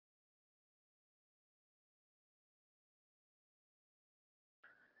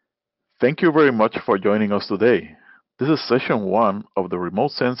Thank you very much for joining us today. This is session 1 of the Remote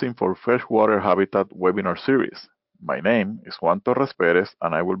Sensing for Freshwater Habitat webinar series. My name is Juan Torres Perez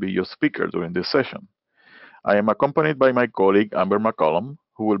and I will be your speaker during this session. I am accompanied by my colleague Amber McCollum,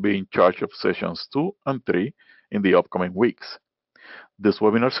 who will be in charge of sessions 2 and 3 in the upcoming weeks. This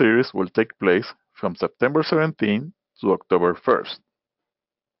webinar series will take place from September 17 to October 1st.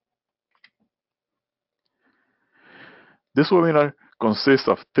 This webinar consists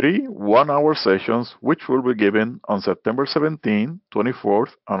of 3 one-hour sessions which will be given on September 17,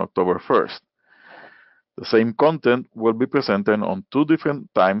 24th, and October 1st. The same content will be presented on 2 different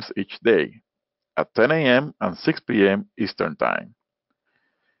times each day, at 10 a.m. and 6 p.m. Eastern Time.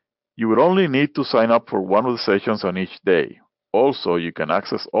 You will only need to sign up for one of the sessions on each day. Also, you can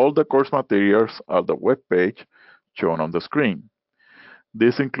access all the course materials at the web page shown on the screen.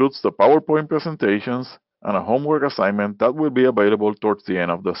 This includes the PowerPoint presentations and a homework assignment that will be available towards the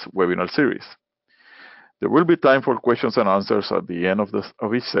end of this webinar series. There will be time for questions and answers at the end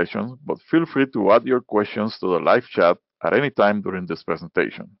of each session, but feel free to add your questions to the live chat at any time during this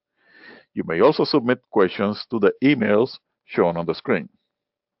presentation. You may also submit questions to the emails shown on the screen.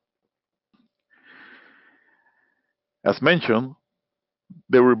 As mentioned,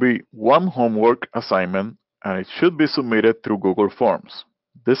 there will be one homework assignment and it should be submitted through Google Forms.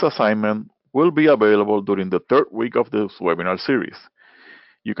 This assignment will be available during the 3rd week of this webinar series.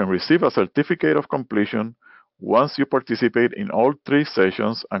 You can receive a certificate of completion once you participate in all 3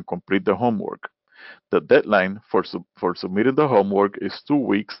 sessions and complete the homework. The deadline for submitting the homework is 2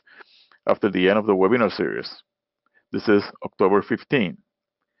 weeks after the end of the webinar series. This is October 15.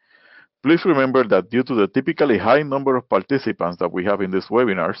 Please remember that due to the typically high number of participants that we have in these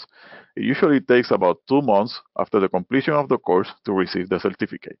webinars, it usually takes about 2 months after the completion of the course to receive the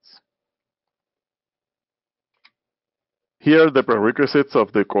certificates. Here are the prerequisites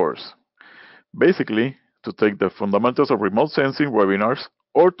of the course. Basically, to take the fundamentals of remote sensing webinars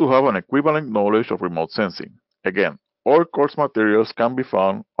or to have an equivalent knowledge of remote sensing. Again, all course materials can be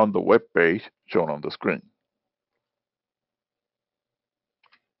found on the web page shown on the screen.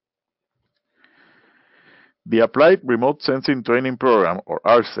 The Applied Remote Sensing Training Program, or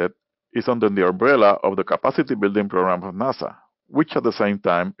ARSET, is under the umbrella of the Capacity Building Program of NASA, which at the same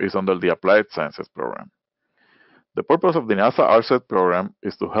time is under the Applied Sciences Program. The purpose of the NASA ARSET program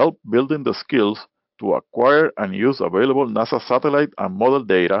is to help building the skills to acquire and use available NASA satellite and model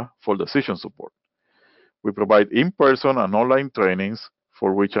data for decision support. We provide in-person and online trainings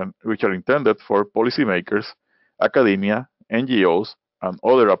which are intended for policymakers, academia, NGOs, and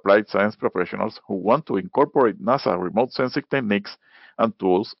other applied science professionals who want to incorporate NASA remote sensing techniques and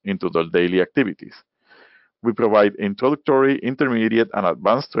tools into their daily activities. We provide introductory, intermediate, and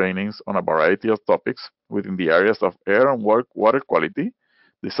advanced trainings on a variety of topics within the areas of air and water quality,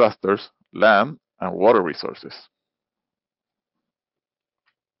 disasters, land, and water resources.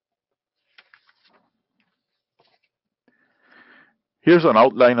 Here's an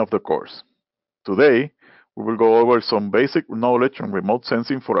outline of the course. Today, we will go over some basic knowledge on remote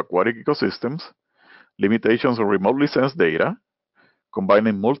sensing for aquatic ecosystems, limitations on remotely sensed data,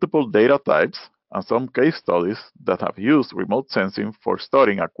 combining multiple data types, and some case studies that have used remote sensing for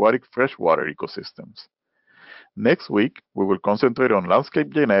studying aquatic freshwater ecosystems. Next week, we will concentrate on landscape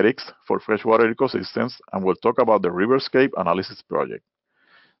genetics for freshwater ecosystems and we'll talk about the Riverscape Analysis Project.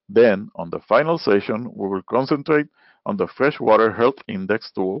 Then, on the final session, we will concentrate on the Freshwater Health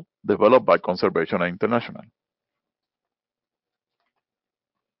Index tool developed by Conservation International.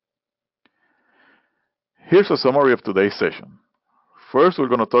 Here's a summary of today's session. First, we're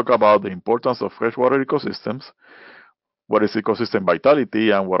going to talk about the importance of freshwater ecosystems, what is ecosystem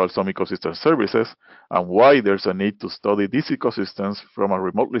vitality and what are some ecosystem services, and why there's a need to study these ecosystems from a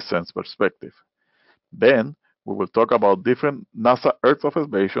remotely sensed perspective. Then, we will talk about different NASA Earth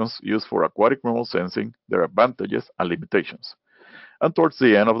observations used for aquatic remote sensing, their advantages and limitations. And towards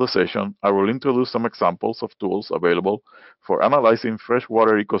the end of the session, I will introduce some examples of tools available for analyzing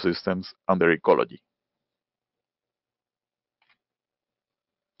freshwater ecosystems and their ecology.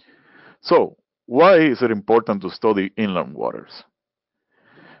 So, why is it important to study inland waters?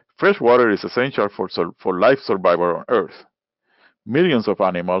 Freshwater is essential for life survival on Earth. Millions of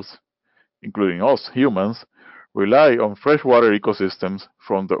animals, including us humans, rely on freshwater ecosystems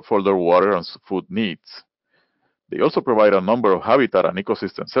for their water and food needs. They also provide a number of habitat and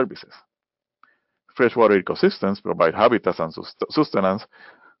ecosystem services. Freshwater ecosystems provide habitats and sustenance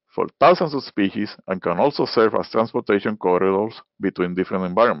for thousands of species and can also serve as transportation corridors between different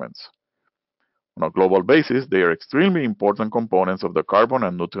environments. On a global basis, they are extremely important components of the carbon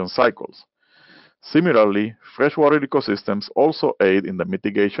and nutrient cycles. Similarly, freshwater ecosystems also aid in the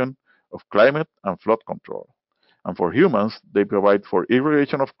mitigation of climate and flood control. And for humans, they provide for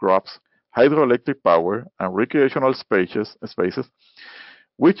irrigation of crops, hydroelectric power, and recreational spaces,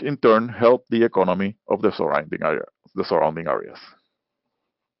 which in turn help the economy of the surrounding areas.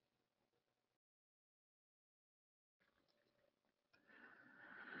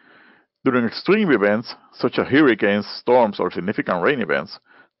 During extreme events, such as hurricanes, storms, or significant rain events,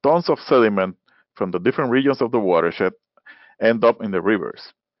 tons of sediment from the different regions of the watershed end up in the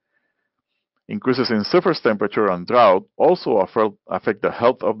rivers. Increases in surface temperature and drought also affect the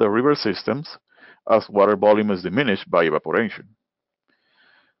health of the river systems, as water volume is diminished by evaporation.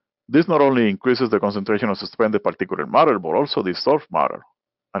 This not only increases the concentration of suspended particulate matter, but also dissolved matter,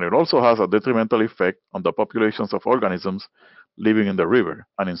 and it also has a detrimental effect on the populations of organisms living in the river,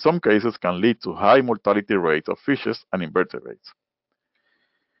 and in some cases can lead to high mortality rates of fishes and invertebrates.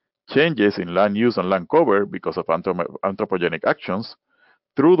 Changes in land use and land cover because of anthropogenic actions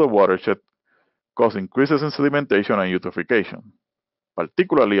through the watershed cause increases in sedimentation and eutrophication,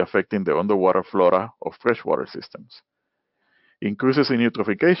 particularly affecting the underwater flora of freshwater systems. Increases in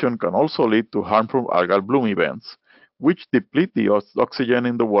eutrophication can also lead to harmful algal bloom events, which deplete the oxygen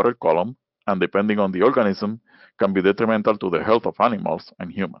in the water column and, depending on the organism, can be detrimental to the health of animals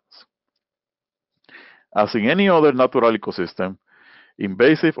and humans. As in any other natural ecosystem,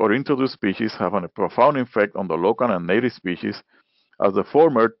 invasive or introduced species have a profound effect on the local and native species, as the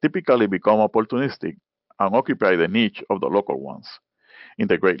former typically become opportunistic and occupy the niche of the local ones. In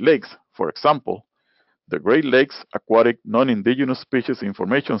the Great Lakes, for example, the Great Lakes Aquatic Non-Indigenous Species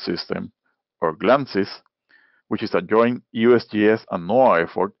Information System, or GLANSYS, which is a joint USGS and NOAA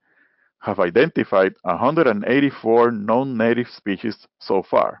effort, have identified 184 known native species so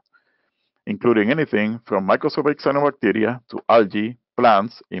far, including anything from microscopic cyanobacteria to algae,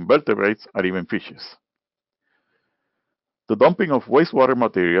 plants, invertebrates, and even fishes. The dumping of wastewater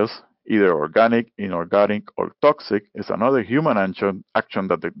materials, either organic, inorganic, or toxic, is another human action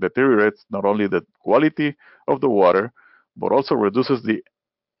that deteriorates not only the quality of the water, but also reduces the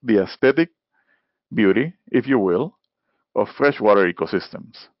aesthetic beauty, if you will, of freshwater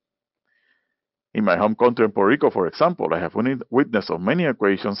ecosystems. In my home country in Puerto Rico, for example, I have witnessed on many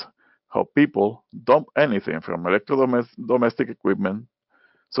occasions how people dump anything from electrodomestic equipment,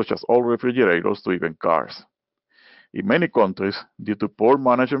 such as old refrigerators, to even cars. In many countries, due to poor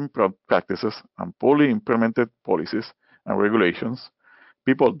management practices and poorly implemented policies and regulations,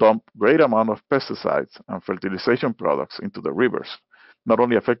 people dump great amount of pesticides and fertilization products into the rivers, not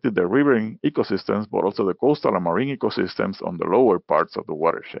only affecting the riverine ecosystems, but also the coastal and marine ecosystems on the lower parts of the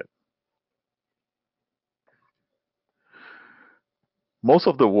watershed. Most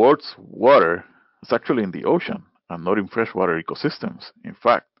of the world's water is actually in the ocean and not in freshwater ecosystems. In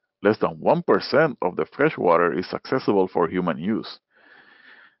fact, less than 1% of the freshwater is accessible for human use.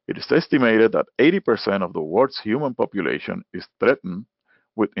 It is estimated that 80% of the world's human population is threatened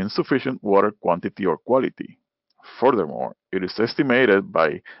with insufficient water quantity or quality. Furthermore, it is estimated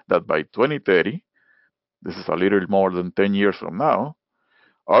that by 2030, this is a little more than 10 years from now,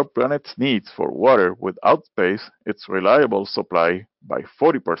 our planet's needs for water will outpace its reliable supply by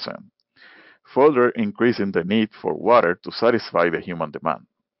 40%, further increasing the need for water to satisfy the human demand.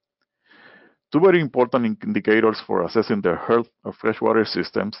 Two very important indicators for assessing the health of freshwater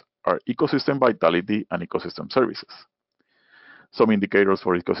systems are ecosystem vitality and ecosystem services. Some indicators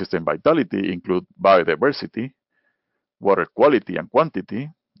for ecosystem vitality include biodiversity, water quality and quantity,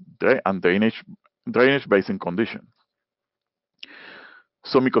 and drainage basin condition.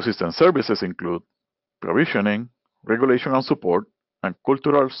 Some ecosystem services include provisioning, regulation and support, and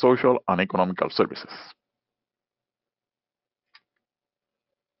cultural, social, and economical services.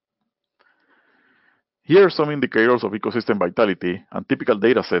 Here are some indicators of ecosystem vitality and typical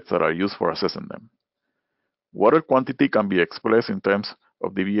data sets that are used for assessing them. Water quantity can be expressed in terms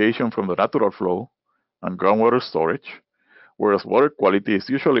of deviation from the natural flow and groundwater storage, whereas water quality is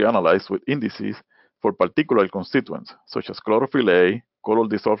usually analyzed with indices for particular constituents, such as chlorophyll A,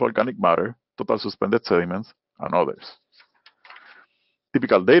 colloid dissolved organic matter, total suspended sediments, and others.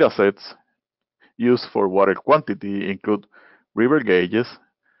 Typical data sets used for water quantity include river gauges,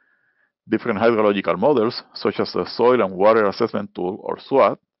 different hydrological models, such as the Soil and Water Assessment Tool, or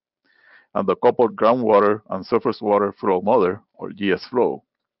SWAT, and the coupled groundwater and surface water flow model, or GSFlow.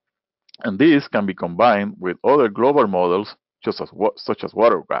 And these can be combined with other global models, such as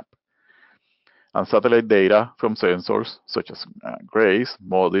WaterGraph, and satellite data from sensors such as GRACE,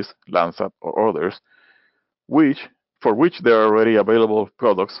 MODIS, Landsat, or others, for which there are already available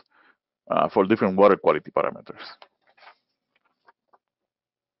products for different water quality parameters.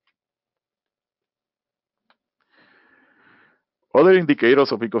 Other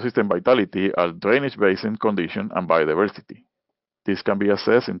indicators of ecosystem vitality are drainage basin condition and biodiversity. This can be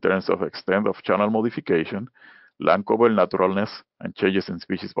assessed in terms of extent of channel modification, land cover naturalness, and changes in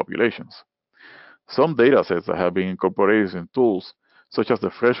species populations. Some datasets that have been incorporated in tools, such as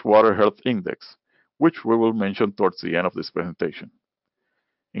the Freshwater Health Index, which we will mention towards the end of this presentation,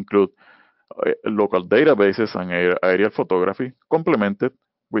 include local databases and aerial photography complemented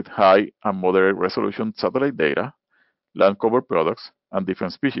with high and moderate resolution satellite data, land cover products, and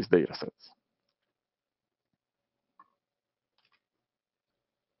different species datasets.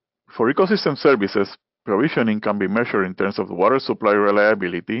 For ecosystem services, provisioning can be measured in terms of water supply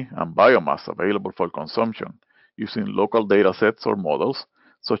reliability and biomass available for consumption using local datasets or models,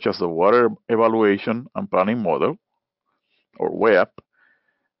 such as the Water Evaluation and Planning Model, or WEAP,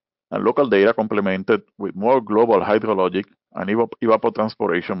 and local data complemented with more global hydrologic and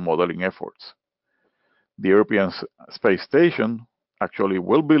evapotranspiration modeling efforts. The European Space Station actually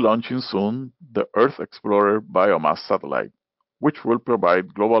will be launching soon the Earth Explorer Biomass Satellite, which will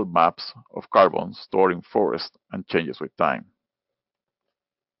provide global maps of carbon stored in forests and changes with time.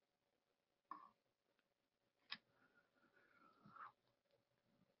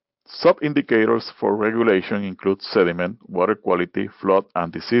 Sub-indicators for regulation include sediment, water quality, flood,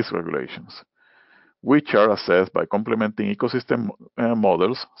 and disease regulations, which are assessed by complementing ecosystem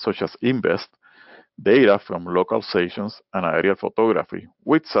models such as INVEST, data from local stations, and aerial photography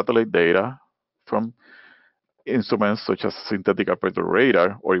with satellite data from instruments such as synthetic aperture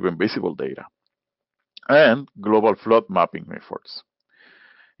radar or even visible data, and global flood mapping efforts.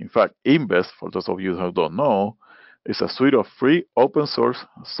 In fact, INVEST, for those of you who don't know, is a suite of free open source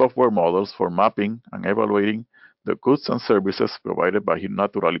software models for mapping and evaluating the goods and services provided by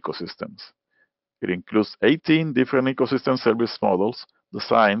natural ecosystems. It includes 18 different ecosystem service models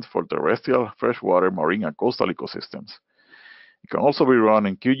designed for terrestrial, freshwater, marine, and coastal ecosystems. It can also be run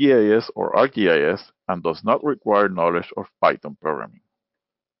in QGIS or ArcGIS and does not require knowledge of Python programming.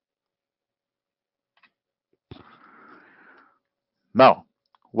 Now,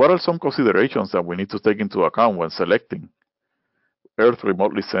 what are some considerations that we need to take into account when selecting Earth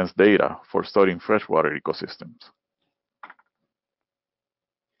remotely sensed data for studying freshwater ecosystems?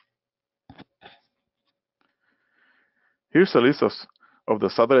 Here's a list of the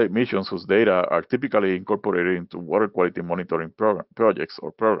satellite missions whose data are typically incorporated into water quality monitoring projects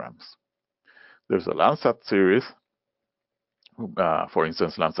or programs. There's a Landsat series, for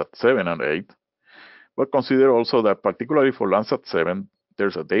instance, Landsat 7 and 8, but consider also that particularly for Landsat 7,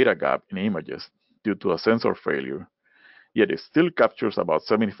 there's a data gap in images due to a sensor failure, yet it still captures about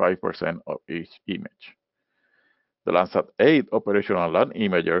 75% of each image. The Landsat 8 Operational Land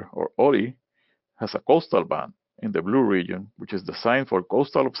Imager, or OLI, has a coastal band in the blue region, which is designed for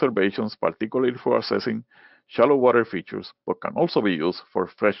coastal observations, particularly for assessing shallow water features, but can also be used for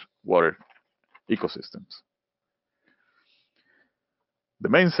freshwater ecosystems. The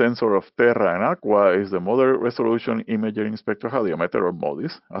main sensor of Terra and Aqua is the Moderate Resolution Imaging Spectrophotometer, or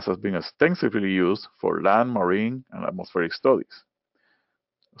MODIS, as has been extensively used for land, marine, and atmospheric studies.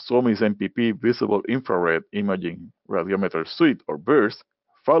 SWOMI's MPP Visible Infrared Imaging Radiometer Suite, or VIRS,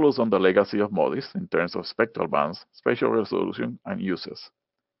 follows on the legacy of MODIS in terms of spectral bands, spatial resolution, and uses.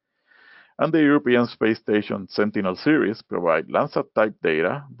 And the European Space Station Sentinel series provide Landsat-type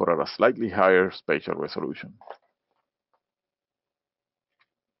data, but at a slightly higher spatial resolution.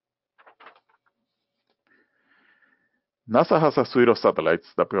 NASA has a suite of satellites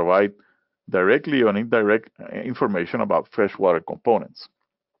that provide directly or indirect information about freshwater components.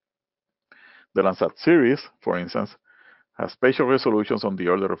 The Landsat series, for instance, has spatial resolutions on the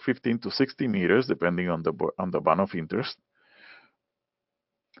order of 15 to 60 meters, depending on the band of interest.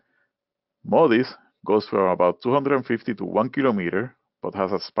 MODIS goes from about 250 to 1 kilometer, but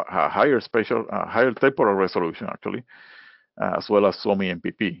has a higher temporal resolution, actually, as well as SWOMI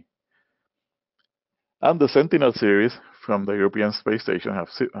MPP. And the Sentinel series from the European Space Station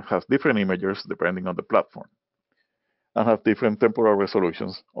has different imagers depending on the platform, and have different temporal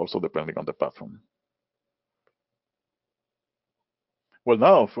resolutions also depending on the platform. Well,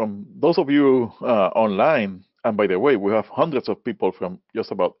 now, from those of you online, and by the way, we have hundreds of people from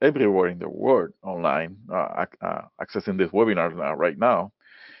just about everywhere in the world online accessing this webinar right now.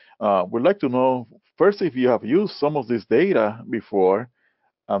 We'd like to know, first, if you have used some of this data before,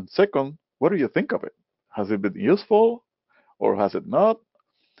 and second, what do you think of it? Has it been useful, or has it not?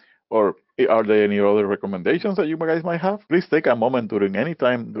 Or are there any other recommendations that you guys might have? Please take a moment during any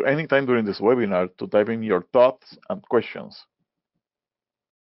time during this webinar to type in your thoughts and questions.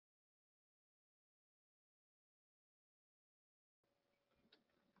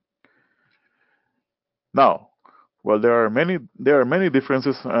 Now, Well, there are many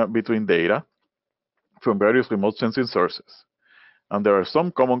differences between data from various remote sensing sources, and there are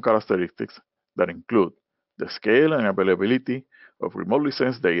some common characteristics that include the scale and availability of remotely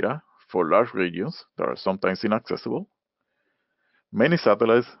sensed data for large regions that are sometimes inaccessible. Many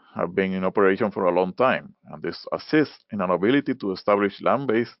satellites have been in operation for a long time, and this assists in an ability to establish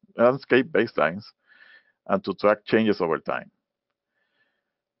landscape baselines and to track changes over time.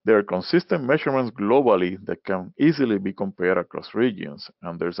 There are consistent measurements globally that can easily be compared across regions,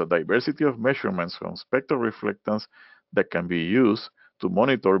 and there's a diversity of measurements from spectral reflectance that can be used to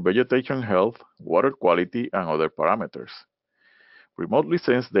monitor vegetation health, water quality, and other parameters. Remotely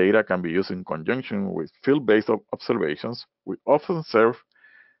sensed data can be used in conjunction with field-based observations, which often serve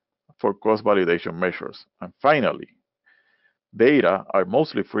for cross-validation measures. And finally, data are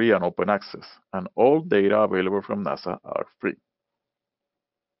mostly free and open access, and all data available from NASA are free.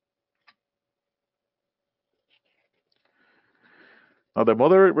 Now, the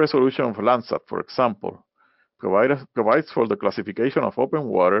moderate resolution of Landsat, for example, provides for the classification of open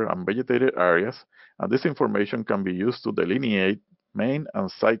water and vegetated areas, and this information can be used to delineate main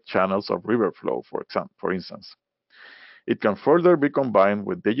and side channels of river flow, for instance. It can further be combined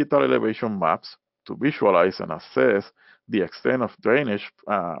with digital elevation maps to visualize and assess the extent of drainage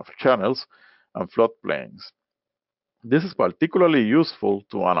channels and floodplains. This is particularly useful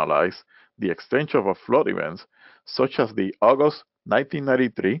to analyze the extent of flood events, such as the August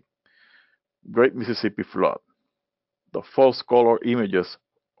 1993 Great Mississippi Flood. The false color images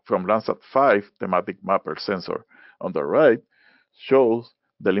from Landsat 5 thematic mapper sensor on the right shows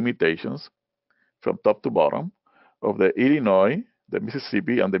the limitations from top to bottom of the Illinois, the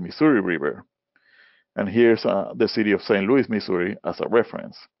Mississippi, and the Missouri River. And here's the city of St. Louis, Missouri as a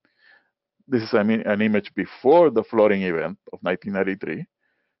reference. This is an image before the flooding event of 1993.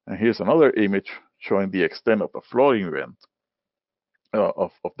 And here's another image showing the extent of the flooding event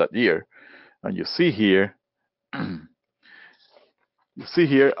of that year. And you see here, on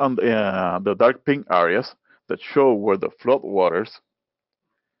the dark pink areas that show where the flood waters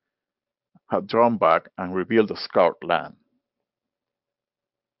have drawn back and revealed the scarred land.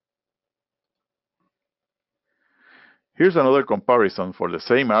 Here's another comparison for the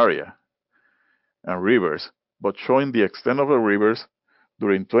same area and rivers, but showing the extent of the rivers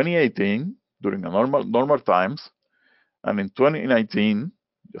during 2018, during the normal times, and in 2019,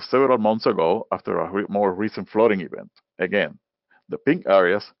 just several months ago, after a more recent flooding event. Again, the pink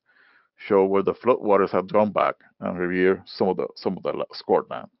areas show where the flood waters have drawn back and reveal some of the scored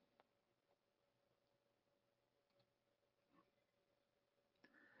land.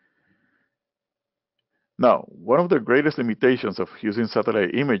 Now, one of the greatest limitations of using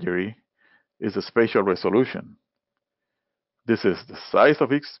satellite imagery is the spatial resolution. This is the size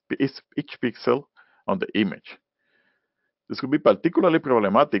of each pixel on the image. This could be particularly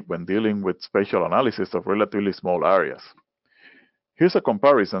problematic when dealing with spatial analysis of relatively small areas. Here's a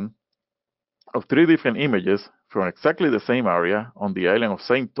comparison of 3 different images from exactly the same area on the island of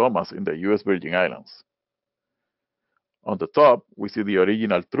St. Thomas in the US Virgin Islands. On the top, we see the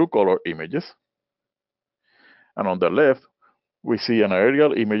original true color images, and on the left, we see an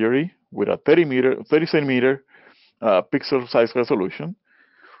aerial imagery with a 30 centimeter pixel size resolution,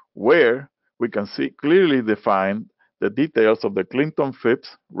 where we can see clearly define the details of the Clinton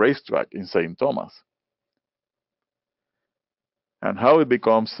Phipps racetrack in St. Thomas, and how it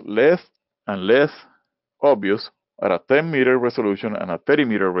becomes less and less obvious at a 10-meter resolution and a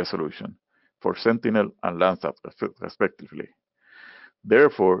 30-meter resolution for Sentinel and Landsat, respectively.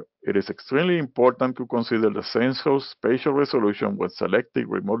 Therefore, it is extremely important to consider the sensor's spatial resolution when selecting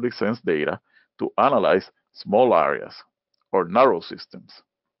remotely sensed data to analyze small areas or narrow systems.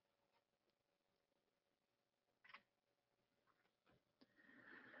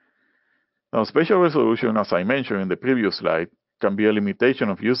 Now, spatial resolution, as I mentioned in the previous slide, can be a limitation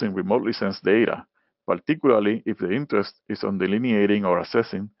of using remotely sensed data, particularly if the interest is on delineating or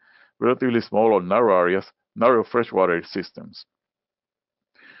assessing relatively small or narrow freshwater systems.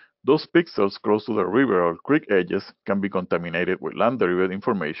 Those pixels close to the river or creek edges can be contaminated with land-derived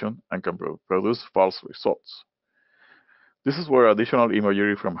information and can produce false results. This is where additional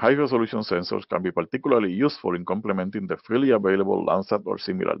imagery from high-resolution sensors can be particularly useful in complementing the freely available Landsat or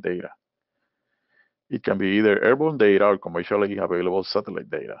similar data. It can be either airborne data or commercially available satellite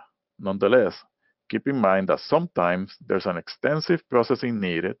data. Nonetheless, keep in mind that sometimes there's an extensive processing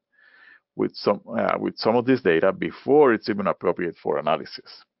needed with some of this data before it's even appropriate for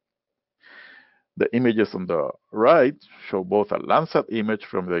analysis. The images on the right show both a Landsat image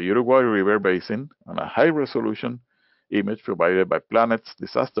from the Uruguay River Basin and a high-resolution image provided by Planet's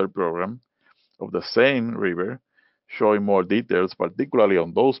disaster program of the same river showing more details, particularly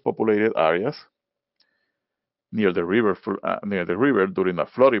on those populated areas near the river during a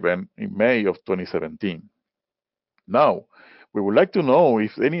flood event in May of 2017. Now, we would like to know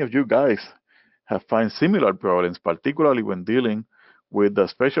if any of you guys have found similar problems, particularly when dealing with the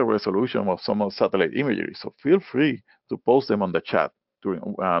spatial resolution of some of satellite imagery. So feel free to post them on the chat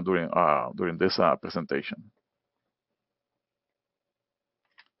during this presentation.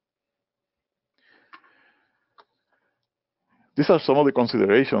 These are some of the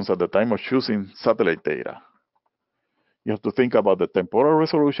considerations at the time of choosing satellite data. You have to think about the temporal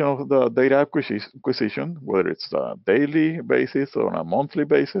resolution of the data acquisition, whether it's a daily basis or on a monthly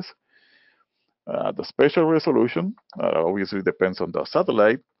basis. The spatial resolution obviously depends on the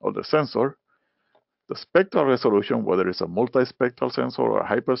satellite or the sensor. The spectral resolution, whether it's a multispectral sensor or a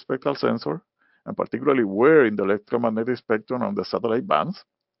hyperspectral sensor, and particularly where in the electromagnetic spectrum on the satellite bands,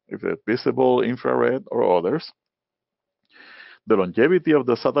 if it's visible, infrared, or others. The longevity of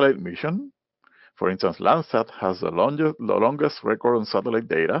the satellite mission. For instance, Landsat has the longest record on satellite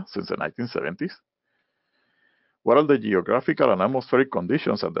data since the 1970s. What are the geographical and atmospheric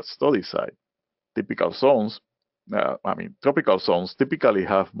conditions at the study site? Tropical zones typically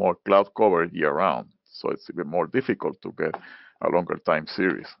have more cloud cover year-round, so it's even more difficult to get a longer time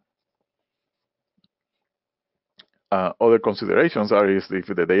series. Other considerations are if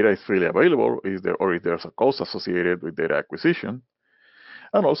the data is freely available, if there's a cost associated with data acquisition.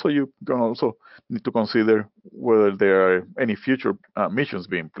 And also, you can also need to consider whether there are any future missions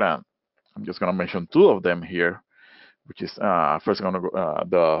being planned. I'm just going to mention two of them here, which is first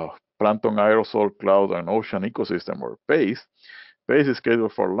the Plankton Aerosol Cloud and Ocean Ecosystem, or PACE. PACE is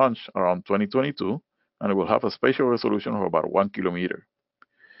scheduled for launch around 2022, and it will have a spatial resolution of about 1 kilometer.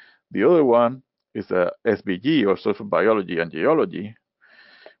 The other one is the SBG, or Surface Biology and Geology,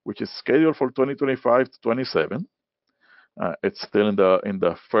 which is scheduled for 2025 to 27. It's still in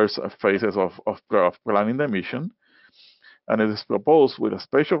the first phases of planning the mission, and it is proposed with a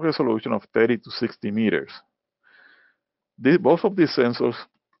spatial resolution of 30 to 60 meters. Both of these sensors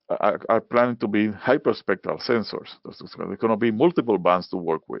are planning to be hyperspectral sensors. There's going to be multiple bands to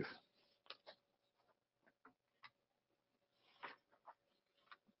work with.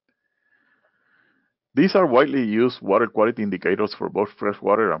 These are widely used water quality indicators for both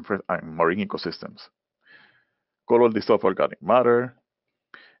freshwater and marine ecosystems. Color dissolved organic matter,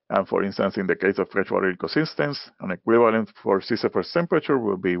 and for instance, in the case of freshwater ecosystems, an equivalent for sea surface temperature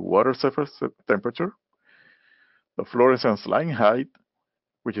will be water surface temperature. The fluorescence line height,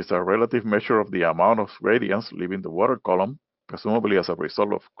 which is a relative measure of the amount of radiance leaving the water column, presumably as a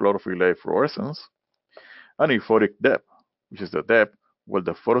result of chlorophyll A fluorescence. And euphoric depth, which is the depth where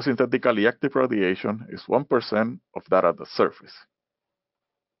the photosynthetically active radiation is 1% of that at the surface.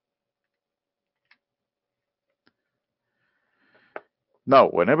 Now,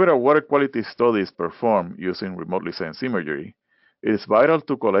 whenever a water quality study is performed using remotely sensed imagery, it is vital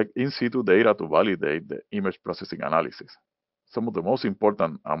to collect in situ data to validate the image processing analysis. Some of the most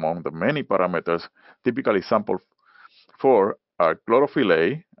important among the many parameters typically sampled for are chlorophyll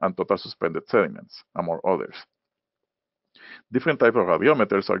A and total suspended sediments, among others. Different types of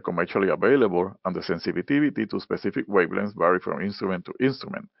radiometers are commercially available, and the sensitivity to specific wavelengths vary from instrument to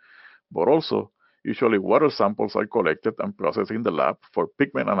instrument, but also usually water samples are collected and processed in the lab for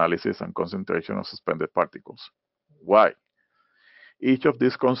pigment analysis and concentration of suspended particles. Why? Each of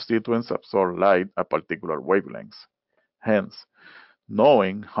these constituents absorb light at particular wavelengths. Hence,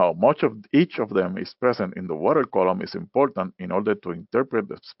 knowing how much of each of them is present in the water column is important in order to interpret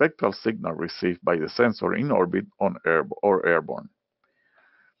the spectral signal received by the sensor in orbit or airborne.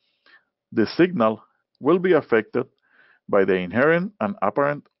 The signal will be affected by the inherent and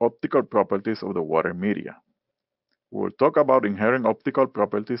apparent optical properties of the water media. We will talk about inherent optical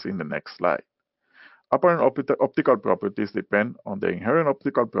properties in the next slide. Apparent optical properties depend on the inherent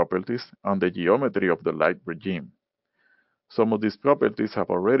optical properties and the geometry of the light regime. Some of these properties have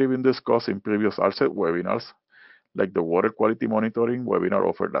already been discussed in previous ARSET webinars, like the water quality monitoring webinar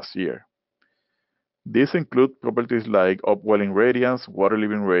offered last year. These include properties like upwelling radiance, water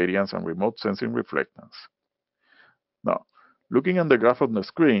leaving radiance, and remote sensing reflectance. Now, looking at the graph on the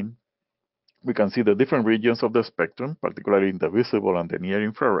screen, we can see the different regions of the spectrum, particularly in the visible and the near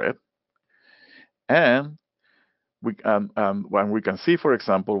infrared. And we can see, for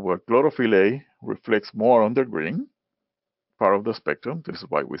example, where chlorophyll A reflects more on the green part of the spectrum. This is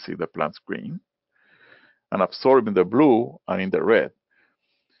why we see the plants green, and absorb in the blue and in the red.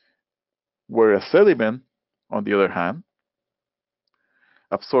 Whereas sediment, on the other hand,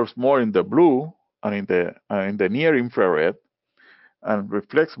 absorbs more in the blue and in the near infrared, and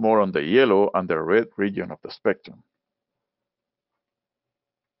reflects more on the yellow and the red region of the spectrum.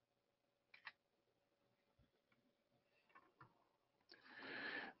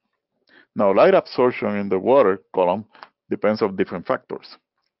 Now, light absorption in the water column depends on different factors.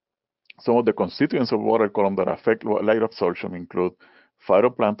 Some of the constituents of water column that affect light absorption include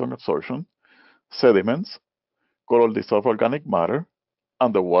phytoplankton absorption, sediments, color dissolved organic matter,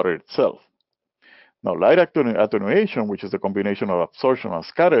 and the water itself. Now, light attenuation, which is the combination of absorption and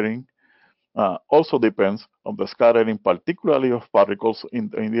scattering, also depends on the scattering, particularly of particles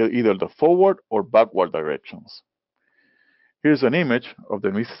in either the forward or backward directions. Here's an image of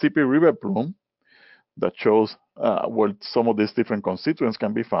the Mississippi River plume that shows where some of these different constituents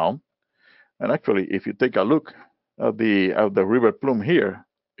can be found. And actually, if you take a look at the river plume here,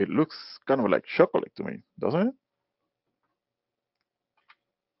 it looks kind of like chocolate to me, doesn't it?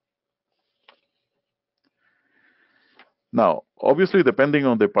 Now, obviously, depending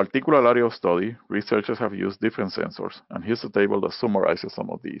on the particular area of study, researchers have used different sensors, and here's a table that summarizes some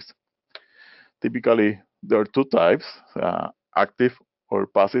of these. Typically, there are two types, active or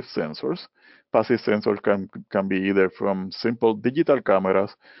passive sensors. Passive sensors can be either from simple digital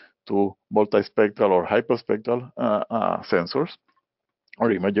cameras to multispectral or hyperspectral sensors or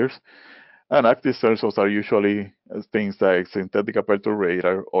imagers. And active sensors are usually things like synthetic aperture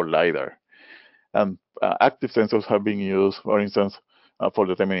radar or LiDAR. And active sensors have been used, for instance, for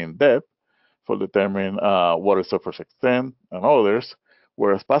determining depth, for determining water surface extent, and others,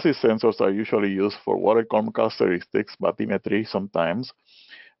 whereas passive sensors are usually used for water column characteristics, bathymetry sometimes,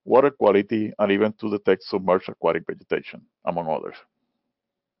 water quality, and even to detect submerged aquatic vegetation, among others.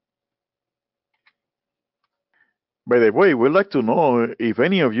 By the way, we'd like to know if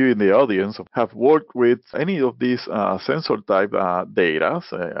any of you in the audience have worked with any of these sensor type data,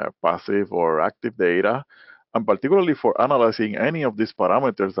 passive or active data, and particularly for analyzing any of these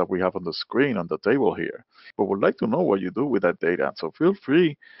parameters that we have on the screen on the table here. But we'd like to know what you do with that data. So feel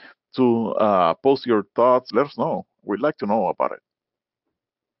free to post your thoughts. Let us know. We'd like to know about it.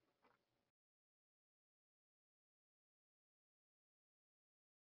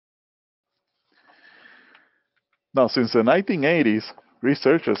 Now, since the 1980s,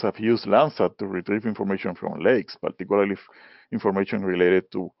 researchers have used Landsat to retrieve information from lakes, particularly information related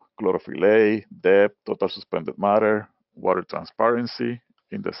to chlorophyll A, depth, total suspended matter, water transparency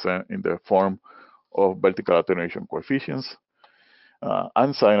in the form of vertical attenuation coefficients,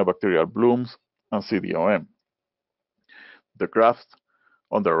 and cyanobacterial blooms, and CDOM. The graphs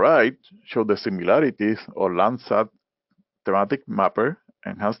on the right show the similarities of Landsat thematic mapper,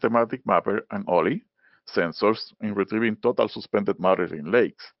 enhanced thematic mapper, and OLI sensors in retrieving total suspended matter in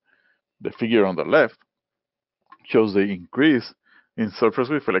lakes. The figure on the left shows the increase in surface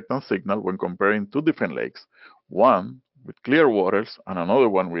reflectance signal when comparing two different lakes, one with clear waters and another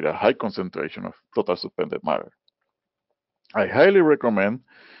one with a high concentration of total suspended matter. I highly recommend,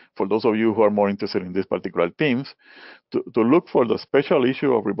 for those of you who are more interested in these particular themes, to look for the special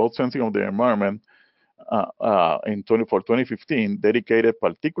issue of Remote Sensing of the Environment for 2015, dedicated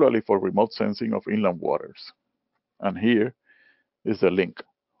particularly for remote sensing of inland waters. And here is the link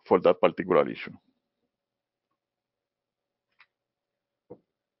for that particular issue.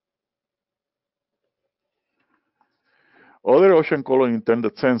 Other ocean color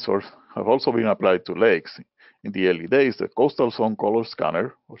intended sensors have also been applied to lakes. In the early days, the Coastal Zone Color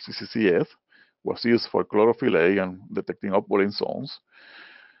Scanner, or CCCS, was used for chlorophyll A and detecting upwelling zones.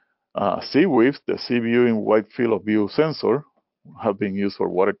 CWIF, the Sea Viewing Wide Field of View sensor, have been used for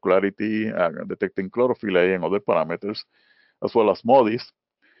water clarity, detecting chlorophyll A and other parameters, as well as MODIS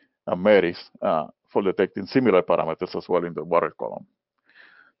and MERIS for detecting similar parameters as well in the water column.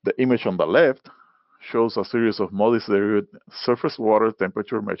 The image on the left shows a series of MODIS-derived surface water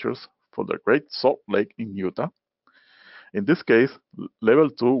temperature measures for the Great Salt Lake in Utah. In this case, level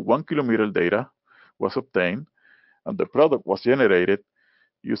 2 1 kilometer data was obtained, and the product was generated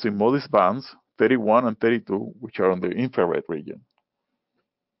using MODIS bands 31 and 32, which are in the infrared region.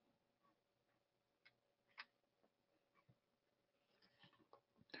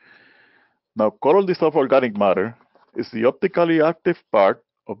 Now, color dissolved organic matter is the optically active part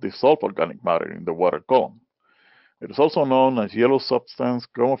of dissolved organic matter in the water column. It is also known as yellow substance,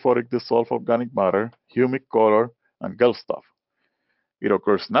 chromophoric dissolved organic matter, humic color, and gel stuff. It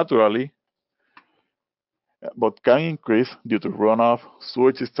occurs naturally, but can increase due to runoff,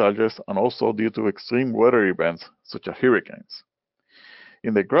 sewage discharges, and also due to extreme weather events such as hurricanes.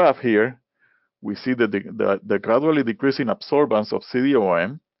 In the graph here, we see the gradually decreasing absorbance of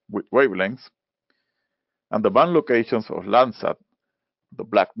CDOM with wavelengths, and the band locations of Landsat. The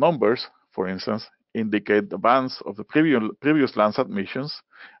black numbers, for instance, indicate the bands of the previous Landsat missions,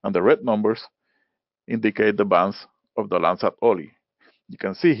 and the red numbers indicate the bands of the Landsat OLI. You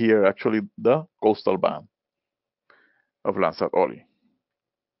can see here actually the coastal band of Landsat OLI.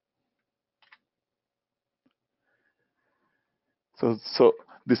 So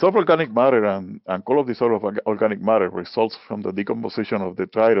dissolved organic matter and color dissolved organic matter results from the decomposition of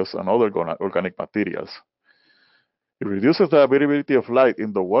detritus and other organic materials. It reduces the availability of light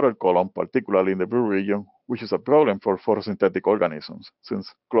in the water column, particularly in the blue region, which is a problem for photosynthetic organisms,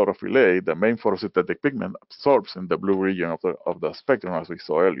 since chlorophyll A, the main photosynthetic pigment, absorbs in the blue region of the spectrum, as we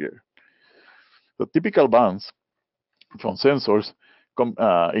saw earlier. The typical bands from sensors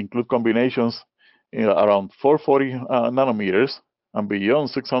include combinations around 440 nanometers and beyond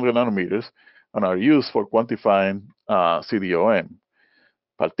 600 nanometers, and are used for quantifying CDOM.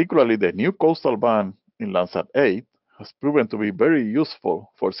 Particularly, the new coastal band in Landsat 8 has proven to be very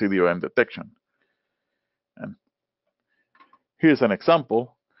useful for CDOM detection. And here's an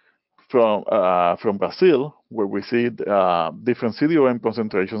example from Brazil, where we see different CDOM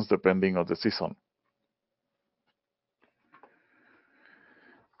concentrations depending on the season.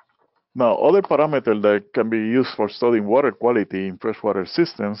 Now, other parameter that can be used for studying water quality in freshwater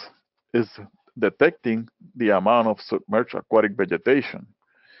systems is detecting the amount of submerged aquatic vegetation.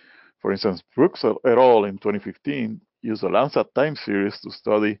 For instance, Brooks et al. In 2015 used a Landsat time series to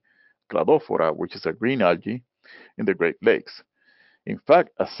study cladophora, which is a green algae, in the Great Lakes. In fact,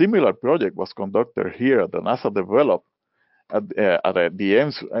 a similar project was conducted here at the NASA developed at the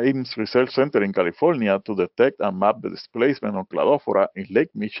Ames Research Center in California to detect and map the displacement of cladophora in Lake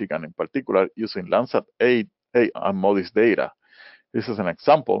Michigan, in particular, using Landsat 8 and MODIS data. This is an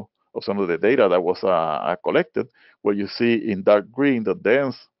example of some of the data that was collected, where you see in dark green the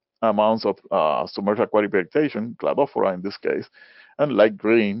dense amounts of submerged aquatic vegetation, cladophora in this case, and light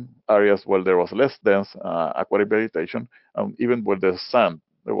green areas where there was less dense aquatic vegetation, and even where there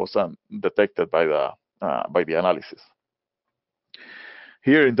was sand detected by the analysis.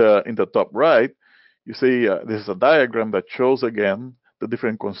 Here in the top right, you see this is a diagram that shows again the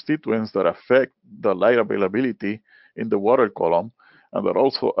different constituents that affect the light availability in the water column, and that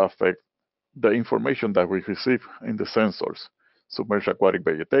also affect the information that we receive in the sensors: submerged aquatic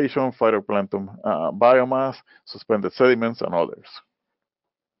vegetation, phytoplankton biomass, suspended sediments, and others.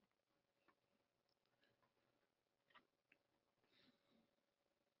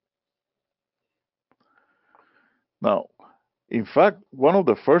 Now, in fact, one of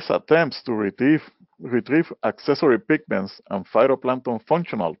the first attempts to retrieve accessory pigments and phytoplankton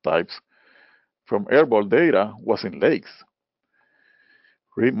functional types from airborne data was in lakes.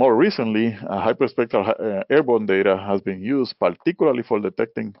 More recently, hyperspectral airborne data has been used particularly for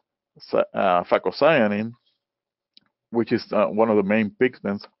detecting phycocyanin, which is one of the main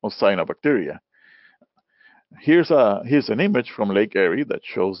pigments of cyanobacteria. Here's an image from Lake Erie that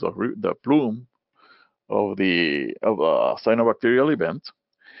shows the plume of a cyanobacterial event,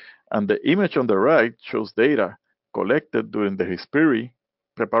 and the image on the right shows data collected during the Hesperi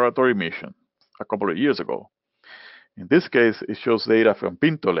preparatory mission a couple of years ago. In this case, it shows data from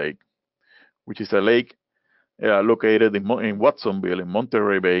Pinto Lake, which is a lake located in Watsonville in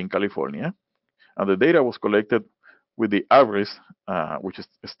Monterey Bay in California. And the data was collected with the ARSET, which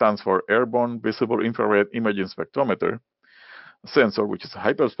stands for Airborne Visible Infrared Imaging Spectrometer sensor, which is a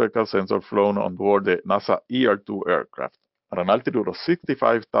hyperspectral sensor flown on board the NASA ER-2 aircraft at an altitude of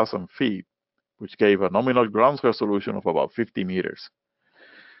 65,000 feet, which gave a nominal ground resolution of about 50 meters.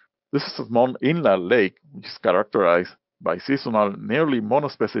 This is a small inland lake, which is characterized by seasonal, nearly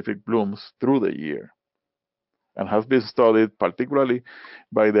monospecific blooms through the year, and has been studied particularly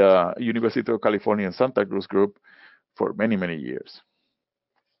by the University of California in Santa Cruz group for many, many years.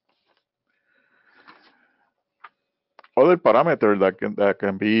 Other parameter that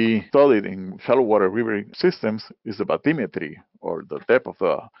can be studied in shallow water river systems is the bathymetry, or the depth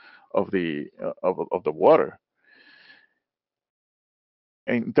of the water.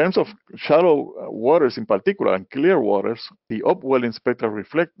 In terms of shallow waters in particular, and clear waters, the upwelling spectral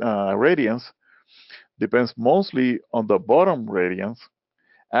radiance depends mostly on the bottom radiance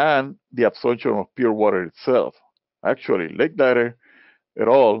and the absorption of pure water itself. Actually, Lake Leiter et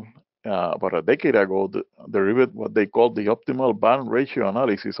al. About a decade ago derived what they call the optimal band ratio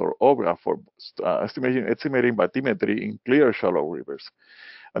analysis, or OBRA, for estimating bathymetry in clear shallow rivers.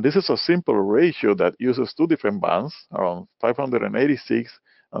 And this is a simple ratio that uses two different bands, around 586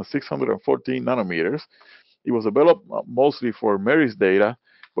 and 614 nanometers. It was developed mostly for MERIS data,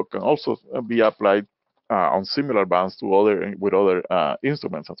 but can also be applied on similar bands with other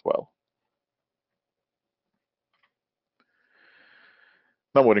instruments as well.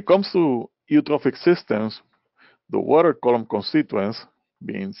 Now, when it comes to eutrophic systems, the water column constituents,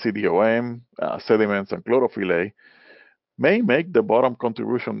 being CDOM, sediments, and chlorophyll A, may make the bottom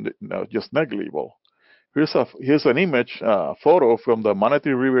contribution just negligible. Here's an image photo from the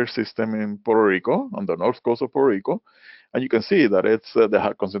Manatee River system in Puerto Rico, on the north coast of Puerto Rico, And you can see that it's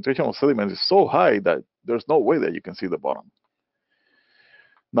the concentration of sediment is so high that there's no way that you can see the bottom.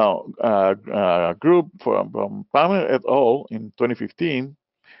 Now, a group from Palmer et al. In 2015,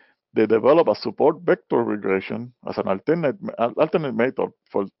 they developed a support vector regression as an alternate method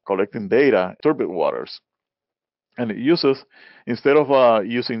for collecting data in turbid waters. And it uses, instead of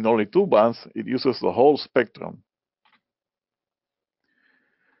using only 2 bands, it uses the whole spectrum.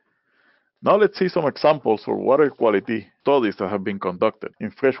 Now let's see some examples for water quality studies that have been conducted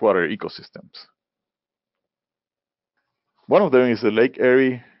in freshwater ecosystems. One of them is the Lake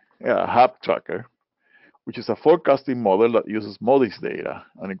Erie HAB tracker, which is a forecasting model that uses MODIS data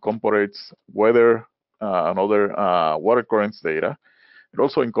and incorporates weather and other water currents data. It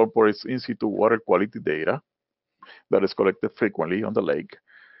also incorporates in situ water quality data that is collected frequently on the lake.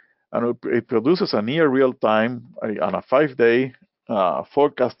 And it produces a near real time and a 5-day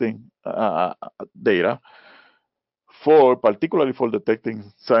forecasting data particularly for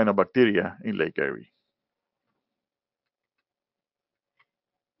detecting cyanobacteria in Lake Erie.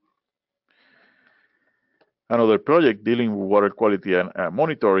 Another project dealing with water quality and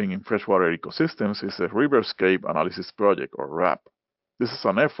monitoring in freshwater ecosystems is the Riverscape Analysis Project, or RAP. This is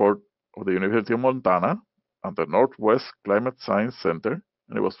an effort of the University of Montana and the Northwest Climate Science Center,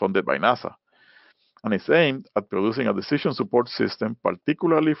 and it was funded by NASA. And it's aimed at producing a decision support system,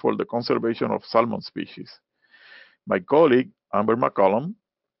 particularly for the conservation of salmon species. My colleague, Amber McCollum,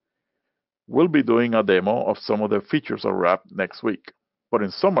 will be doing a demo of some of the features of RAP next week. But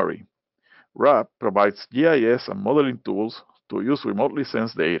in summary, RAP provides GIS and modeling tools to use remotely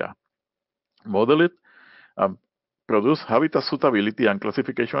sensed data, model it, and produce habitat suitability and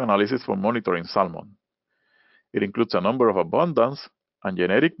classification analysis for monitoring salmon. It includes a number of abundance and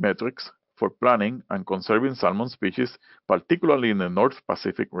genetic metrics for planning and conserving salmon species, particularly in the North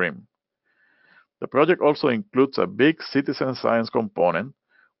Pacific Rim. The project also includes a big citizen science component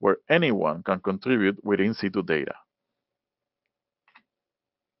where anyone can contribute with in situ data.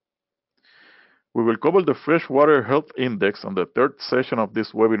 We will cover the Freshwater Health Index on the 3rd session of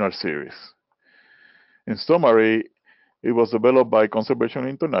this webinar series. In summary, it was developed by Conservation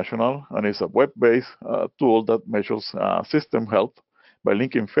International and is a web-based tool that measures system health by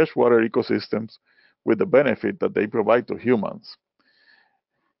linking freshwater ecosystems with the benefit that they provide to humans.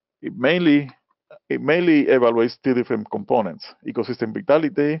 It mainly evaluates 2 different components: ecosystem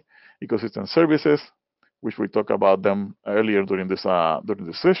vitality, ecosystem services, which we talked about them earlier during this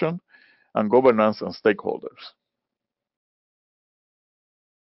session, and governance and stakeholders.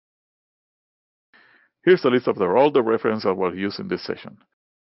 Here's a list of all the references that were used in this session.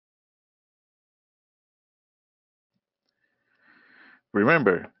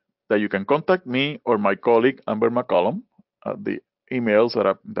 Remember that you can contact me or my colleague Amber McCollum at the emails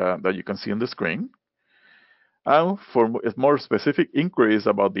that you can see on the screen. And for more specific inquiries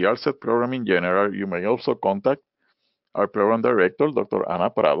about the ARSET program in general, you may also contact our program director, Dr. Ana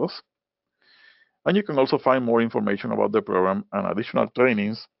Prados. And you can also find more information about the program and additional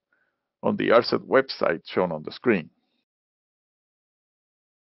trainings on the ARSET website shown on the screen.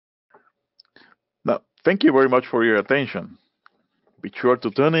 Now, thank you very much for your attention. Be sure to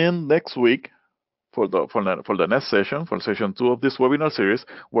tune in next week for the next session, for session 2 of this webinar series,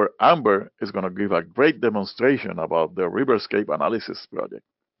 where Amber is going to give a great demonstration about the Riverscape Analysis Project.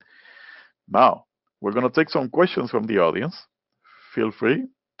 Now, we're going to take some questions from the audience. Feel free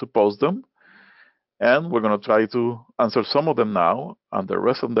to post them, and we're going to try to answer some of them now, and the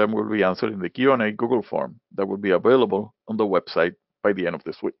rest of them will be answered in the Q&A Google form that will be available on the website by the end of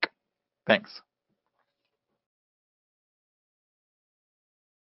this week. Thanks.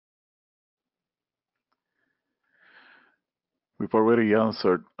 We've already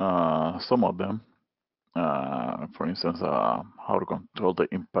answered some of them. For instance, how to control the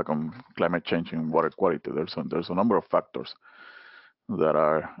impact on climate change in water quality. There's a number of factors that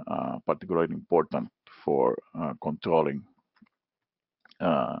are particularly important for controlling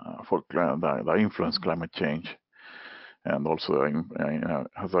the influence climate change, and also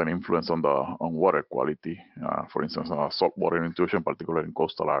has an influence on water quality. For instance, saltwater intrusion, particularly in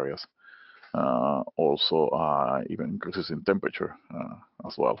coastal areas. Also, even increases in temperature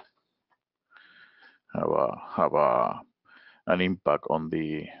as well have an impact on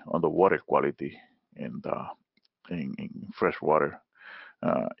the water quality in freshwater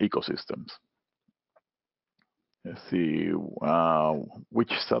ecosystems. Let's see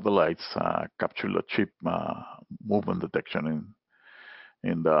which satellites capture the chip movement detection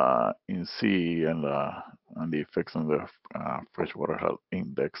in sea and the effects on the freshwater health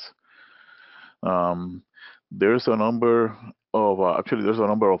index. There's a number actually, there's a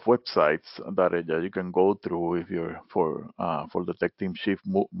number of websites that you can go through if you're for detecting ship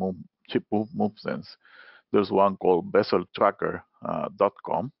movements. There's one called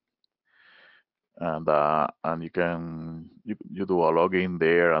vesseltracker.com, and you do a login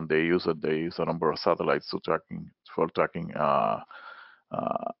there, and they use a number of satellites for tracking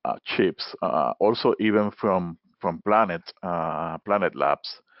ships. Also, even from Planet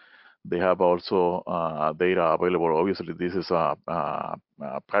Labs. They have also data available. Obviously, this is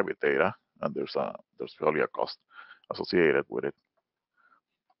private data, and there's probably a cost associated with it.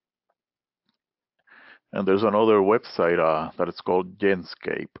 And there's another website that is called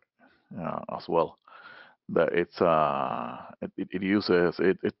Genscape as well. That it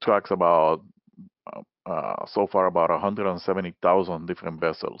tracks about so far about 170,000 different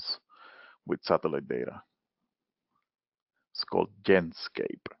vessels with satellite data. It's called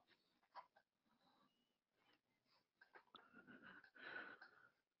Genscape.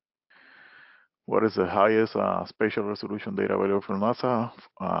 What is the highest spatial resolution data available from NASA?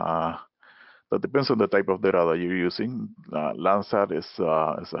 That depends on the type of data that you're using. Landsat is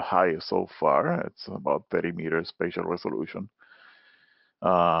the highest so far. It's about 30 meters spatial resolution.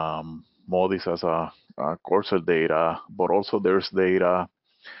 MODIS has a Corsair data, but also there's data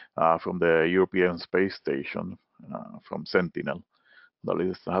from the European Space Station from Sentinel that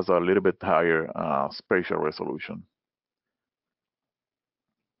has a little bit higher spatial resolution.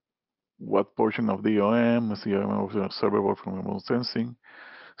 What portion of the OM is the OM observable from remote sensing?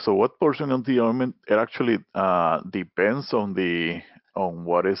 So what portion of the OM, it actually depends on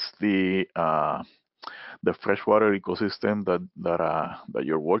what is the freshwater ecosystem that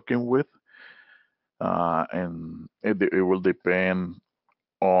you're working with, and it will depend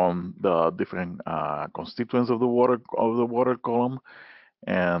on the different constituents of the water column,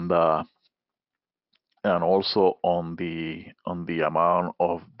 and also on the amount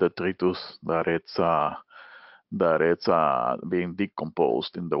of detritus that it's being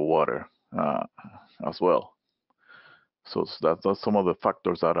decomposed in the water as well. So that's some of the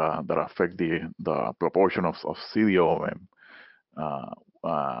factors that affect the proportion of CDOM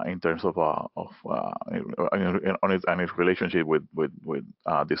in terms of its relationship with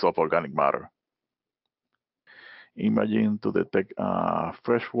dissolved organic matter. Imaging to detect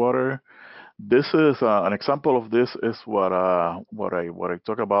freshwater. This is an example of this is what I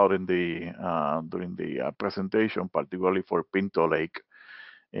talk about in during the presentation, particularly for Pinto Lake,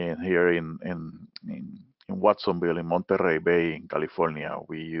 here in Watsonville, in Monterey Bay, in California.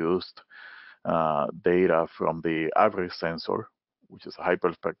 We used data from the average sensor, which is a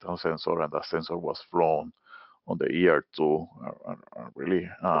hyperspectral sensor, and that sensor was flown on the ER2, a really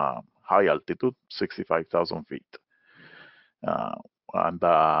high altitude, 65,000 feet. And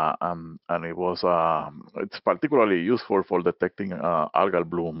it was it's particularly useful for detecting algal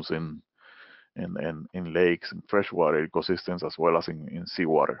blooms in lakes, in freshwater ecosystems, as well as in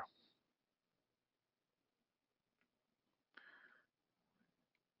seawater.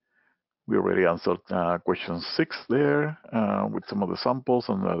 We already answered question 6 there with some of the samples,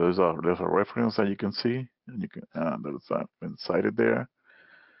 and there's a reference that you can see, and you can that's been cited there.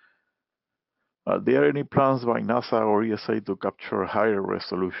 Are there any plans by NASA or ESA to capture higher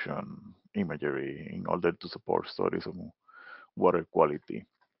resolution imagery in order to support studies of water quality?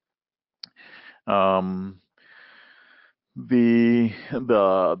 The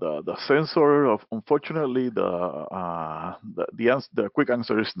sensor of, unfortunately, the quick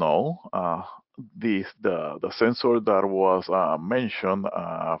answer is no. The sensor that was mentioned,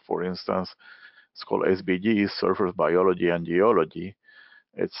 for instance, it's called SBG, Surface Biology and Geology.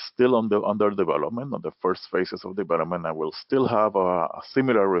 It's still under development, on the first phases of development, and will still have a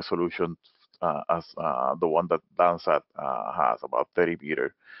similar resolution as the one that Landsat has, about 30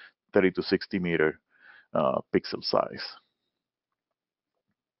 to 60 meter pixel size.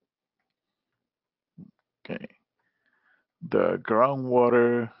 Okay. The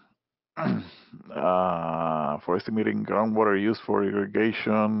groundwater for estimating groundwater use for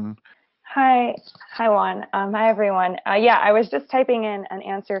irrigation. Hi Juan. Hi everyone. Yeah, I was just typing in an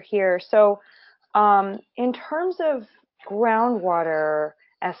answer here. So in terms of groundwater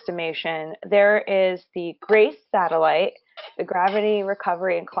estimation, there is the GRACE satellite, the Gravity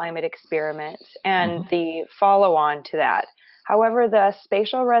Recovery and Climate Experiment, and the follow-on to that. However, the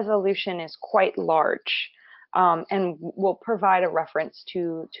spatial resolution is quite large, and we'll provide a reference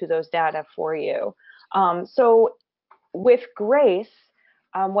to those data for you. So with GRACE,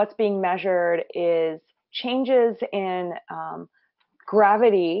 what's being measured is changes in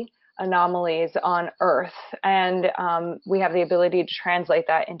gravity anomalies on Earth, and we have the ability to translate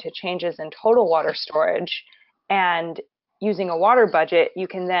that into changes in total water storage. And using a water budget, you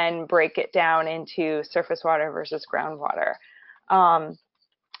can then break it down into surface water versus groundwater.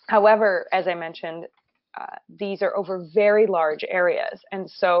 However, as I mentioned, these are over very large areas, and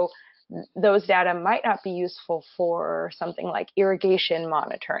so those data might not be useful for something like irrigation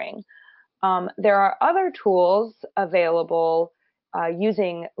monitoring. There are other tools available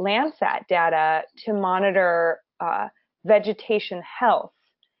using Landsat data to monitor vegetation health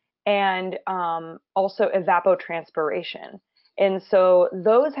and also evapotranspiration. And so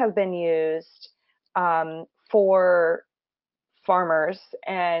those have been used for farmers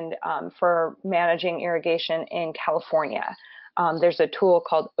and for managing irrigation in California. There's a tool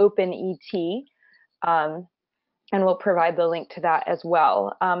called OpenET, and we'll provide the link to that as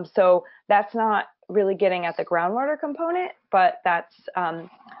well. So that's not really getting at the groundwater component, but that's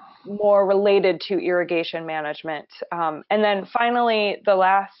more related to irrigation management. And then finally, the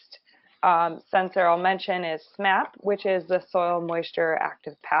last sensor I'll mention is SMAP, which is the soil moisture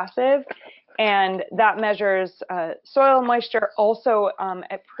active passive. And that measures soil moisture also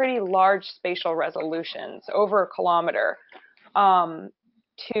at pretty large spatial resolutions, over 1 kilometer,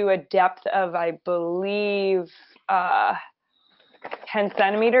 to a depth of, I believe, 10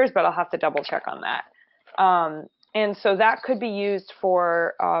 centimeters, but I'll have to double check on that. And so that could be used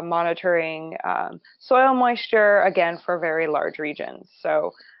for monitoring soil moisture, again, for very large regions.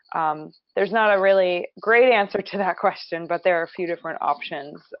 So there's not a really great answer to that question, but there are a few different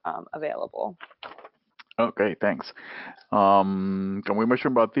options available. Okay, thanks. Can we measure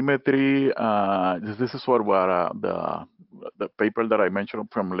bathymetry? This is what the paper that I mentioned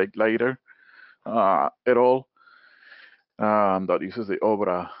from Lake Later et al. That uses the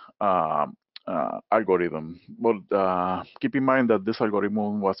OBRA algorithm. But keep in mind that this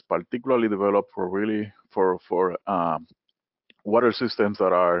algorithm was particularly developed for water systems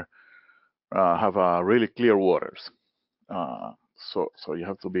that are have really clear waters. So you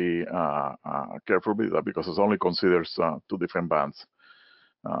have to be careful with that because it only considers 2 different bands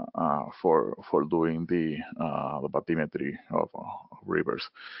for doing the bathymetry of rivers.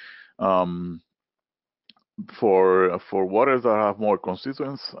 For waters that have more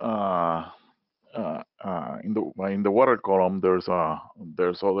constituents, in the water column, there's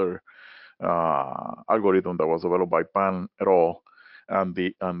other algorithm that was developed by Pan et al. And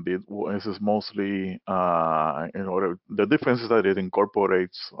this is mostly the difference is that it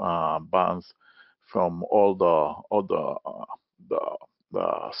incorporates bands from all the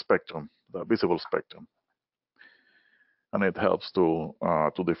spectrum, the visible spectrum, and it helps to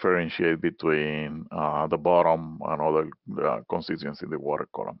differentiate between the bottom and other constituents in the water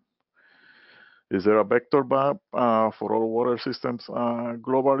column. Is there a vector map for all water systems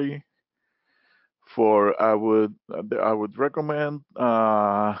globally? I would recommend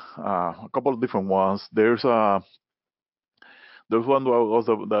a couple of different ones. There's one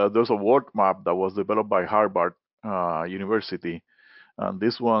that there's a world map that was developed by Harvard University, and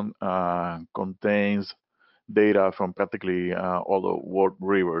this one contains data from practically all the world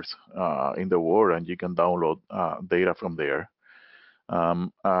rivers in the world, and you can download data from there.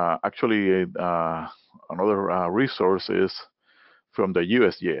 Actually, another resource is from the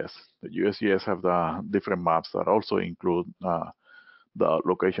USGS. The USGS have the different maps that also include the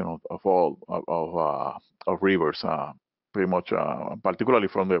location of all of rivers, pretty much, particularly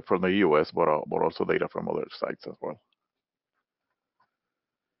from the US, but also data from other sites as well.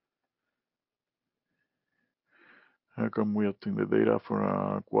 How can we obtain the data for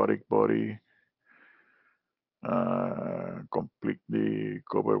an aquatic body completely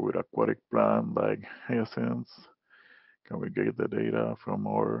covered with aquatic plant like hyacinths? Can we get the data from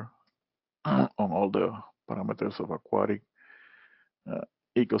our on all the parameters of aquatic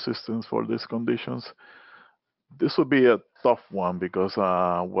ecosystems for these conditions? This would be a tough one because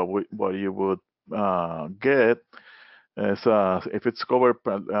what you would get is if it's covered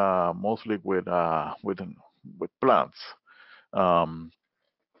mostly with plants.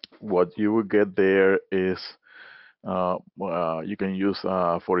 What you would get there is you can use,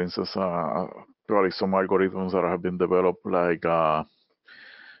 for instance, probably some algorithms that have been developed like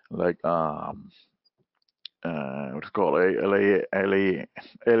what's called LAI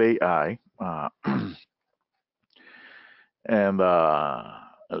and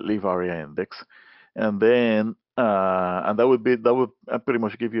leaf area index, and then and that would pretty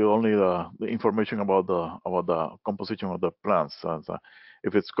much give you only the information about the composition of the plants. So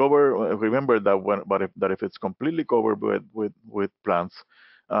if it's covered, remember that if it's completely covered with plants,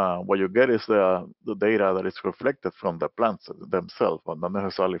 what you get is the data that is reflected from the plants themselves, but not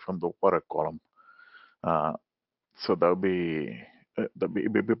necessarily from the water column. So that would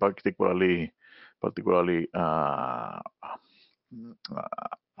be particularly particularly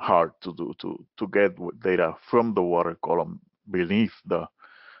hard to do to get data from the water column beneath the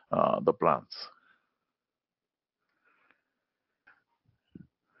plants.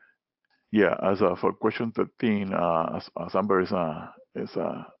 Yeah, as for question 13, as Amber is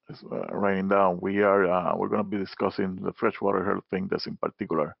writing down, we're going to be discussing the freshwater health index in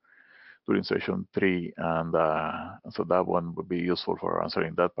particular during session 3, and so that one would be useful for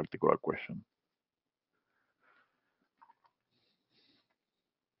answering that particular question.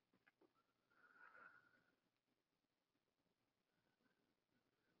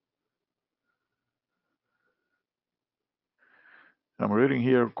 I'm reading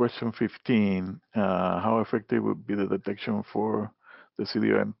here question 15. How effective would be the detection for the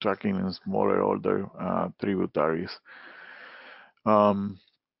CDM tracking in smaller, older tributaries?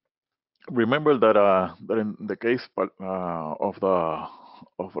 Remember that in the case of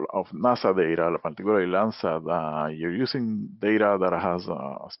NASA data, particularly Landsat, you're using data that has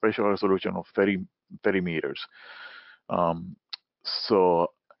a spatial resolution of 30 meters. So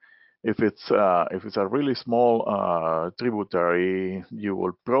if it's a really small tributary, you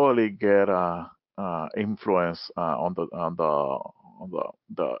will probably get influence on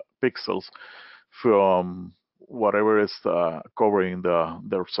the pixels from whatever is covering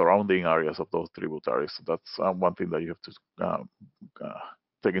the surrounding areas of those tributaries. So that's one thing that you have to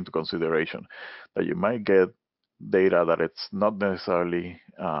take into consideration, that you might get data that it's not necessarily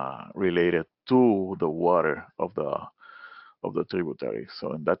related to the water of the tributary.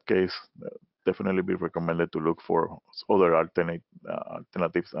 So in that case, definitely be recommended to look for other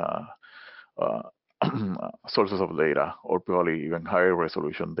alternatives sources of data, or probably even higher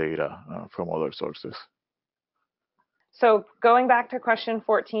resolution data from other sources. So going back to question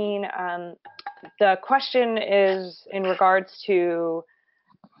 14, the question is in regards to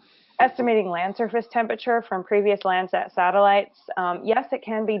estimating land surface temperature from previous Landsat satellites. Yes, it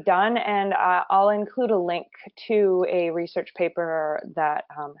can be done, and I'll include a link to a research paper that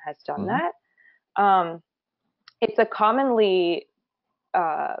has done that. It's a commonly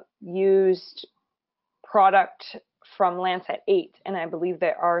used product from Landsat 8, and I believe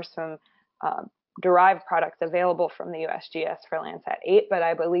there are some derived products available from the USGS for Landsat 8, but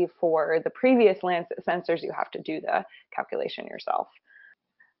I believe for the previous Landsat sensors, you have to do the calculation yourself.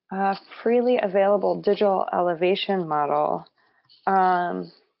 Freely available digital elevation model. I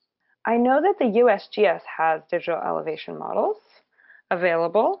know that the USGS has digital elevation models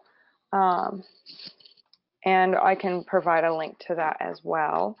available, and I can provide a link to that as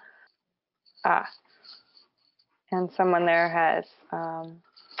well. And someone there has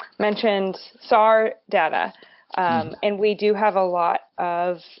mentioned SAR data, and we do have a lot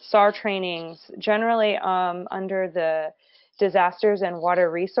of SAR trainings, generally under the disasters and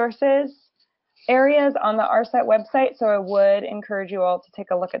water resources areas on the ARSET website, so I would encourage you all to take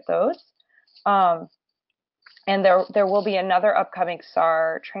a look at those. And there will be another upcoming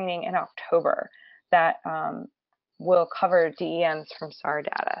SAR training in October that will cover DEMs from SAR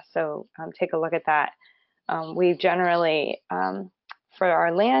data, so take a look at that. We've generally, for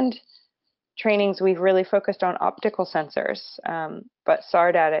our land trainings, we've really focused on optical sensors, but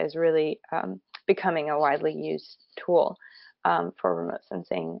SAR data is really becoming a widely used tool for remote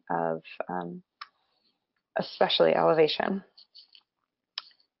sensing of especially elevation.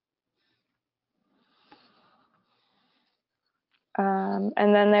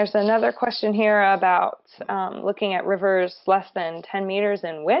 And then there's another question here about looking at rivers less than 10 meters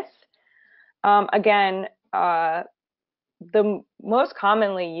in width. Again, the most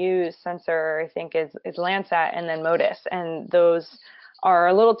commonly used sensor, I think, is Landsat and then MODIS, and those are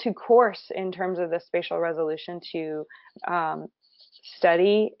a little too coarse in terms of the spatial resolution to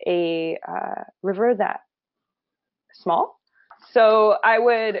study a river that small. So I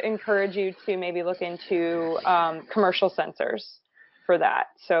would encourage you to maybe look into commercial sensors for that.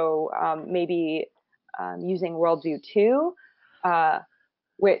 So maybe using Worldview 2,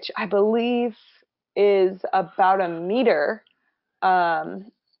 which I believe is about a meter,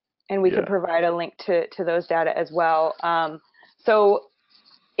 and we could provide a link to those data as well. So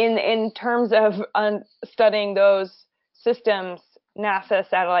in terms of studying those systems, NASA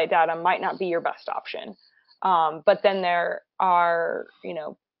satellite data might not be your best option. But then there are,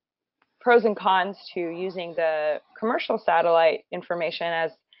 pros and cons to using the commercial satellite information,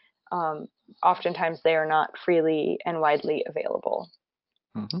 as oftentimes they are not freely and widely available.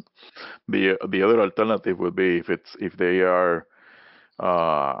 The other alternative would be if they are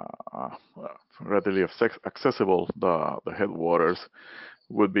readily accessible, the headwaters,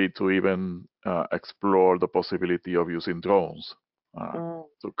 would be to even explore the possibility of using drones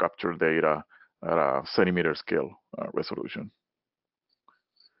to capture data at a centimeter scale resolution.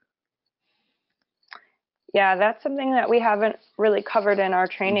 Yeah, that's something that we haven't really covered in our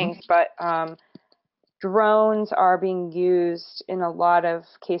trainings, but drones are being used in a lot of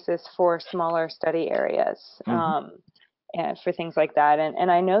cases for smaller study areas and for things like that. And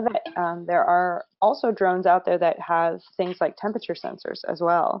I know that there are also drones out there that have things like temperature sensors as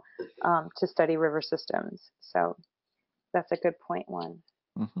well to study river systems. So that's a good point, Juan.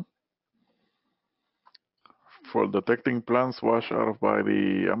 For detecting plants washed out by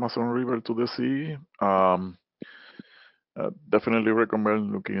the Amazon River to the sea, definitely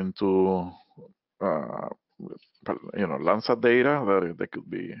recommend looking into Landsat data that could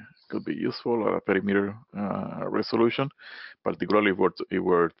be useful at a perimeter resolution, particularly if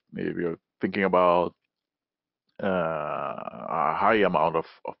you're thinking about a high amount of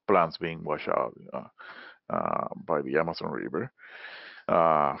plants being washed out by the Amazon River.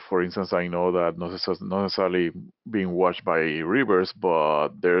 For instance, I know that not necessarily being washed by rivers, but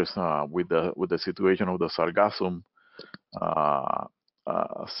there's with the situation of the sargassum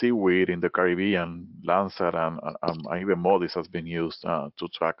seaweed in the Caribbean, Landsat and even MODIS has been used to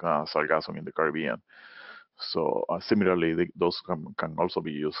track sargassum in the Caribbean. So similarly, those can also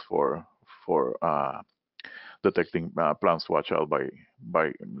be used for detecting plants washed out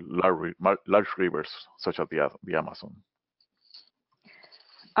by large rivers such as the Amazon.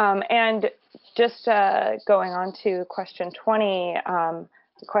 And just going on to question 20,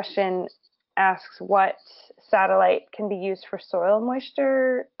 the question asks what satellite can be used for soil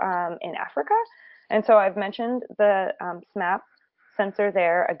moisture in Africa. And so I've mentioned the SMAP sensor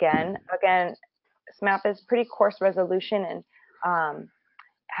there again. Again, SMAP is pretty coarse resolution and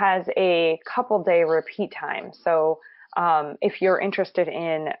has a couple-day repeat time. So if you're interested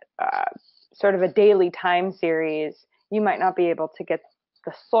in sort of a daily time series, you might not be able to get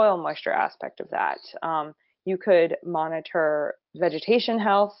the soil moisture aspect of that. You could monitor vegetation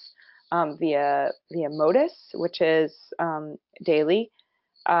health via MODIS, which is daily.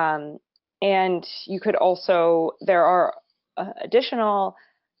 And you could also, there are additional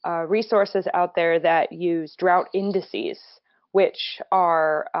resources out there that use drought indices, which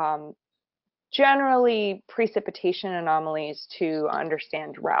are generally precipitation anomalies to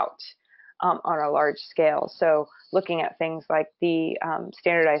understand drought on a large scale. So looking at things like the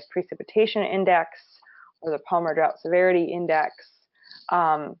standardized precipitation index or the Palmer Drought Severity Index.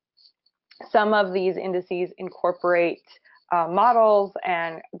 Some of these indices incorporate models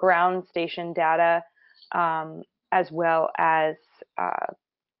and ground station data as well as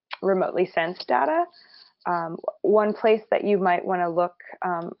remotely sensed data. One place that you might want to look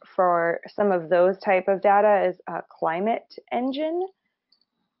for some of those type of data is Climate Engine.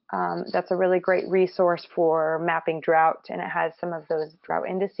 That's a really great resource for mapping drought, and it has some of those drought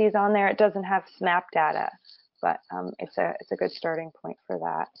indices on there. It doesn't have SMAP data, but it's a good starting point for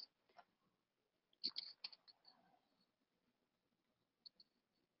that.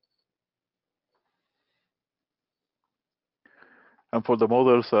 And for the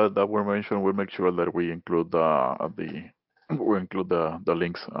models that were mentioned, we'll make sure that we include the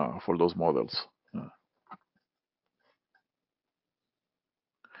links for those models.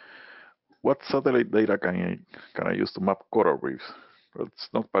 What satellite data can I use to map coral reefs? Well, it's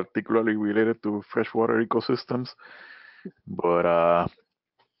not particularly related to freshwater ecosystems, but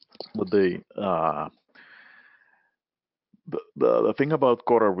the thing about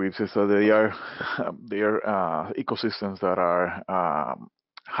coral reefs is that they are ecosystems that are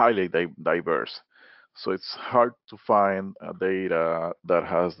highly diverse. So it's hard to find data that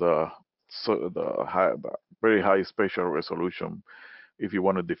has the very high spatial resolution if you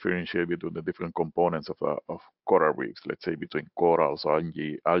want to differentiate between the different components of coral reefs, let's say between corals,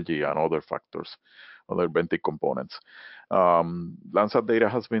 algae, and other factors, other benthic components. Landsat data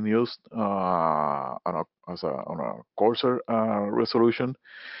has been used on a coarser resolution.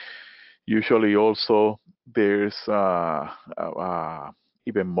 Usually also there's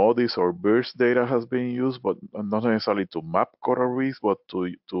even MODIS or BIRS data has been used, but not necessarily to map coral reefs, but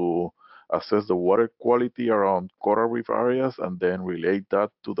to assess the water quality around coral reef areas and then relate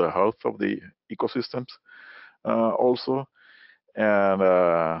that to the health of the ecosystems also. And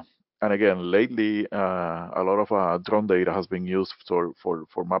again, lately, a lot of drone data has been used for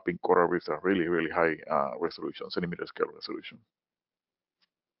mapping coral reefs at really high resolution, centimeter scale resolution.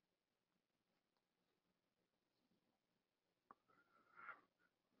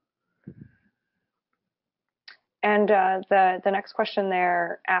 And the next question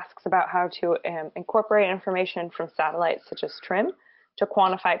there asks about how to incorporate information from satellites such as TRMM to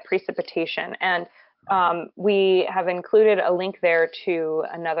quantify precipitation. And We have included a link there to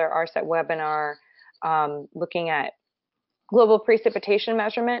another ARSET webinar looking at global precipitation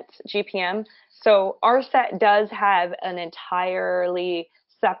measurements, GPM. So ARSET does have an entirely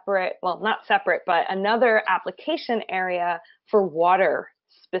separate, well, not separate, but another application area for water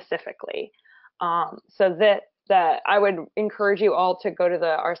specifically. So that I would encourage you all to go to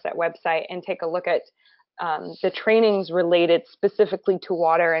the ARSET website and take a look at the trainings related specifically to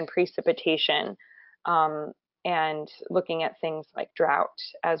water and precipitation, and looking at things like drought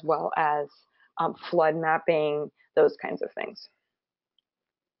as well as flood mapping, those kinds of things.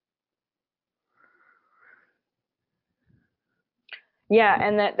 Yeah,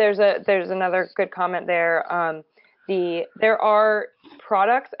 and that there's another good comment there. There are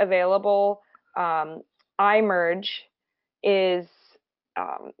products available. iMerge is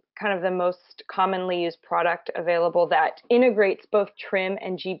kind of the most commonly used product available that integrates both trim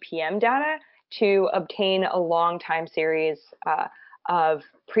and GPM data to obtain a long time series of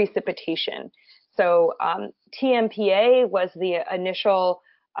precipitation. So TMPA was the initial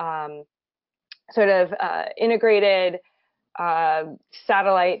sort of integrated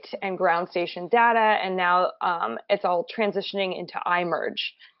satellite and ground station data, and now it's all transitioning into iMerge.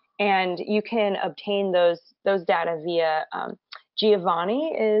 And you can obtain those data via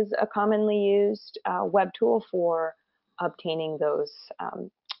Giovanni is a commonly used web tool for obtaining those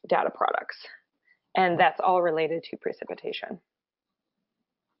data products. And that's all related to precipitation.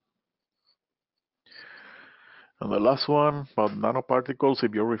 And the last one about nanoparticles,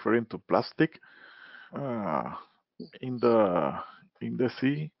 if you're referring to plastic in the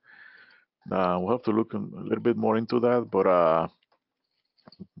sea, we'll have to look a little bit more into that. But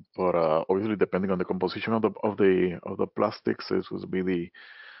obviously, depending on the composition of the plastics, this will be the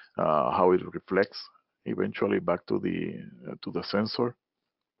how it reflects eventually back to the sensor.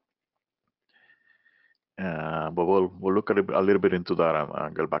 But we'll look at a little bit into that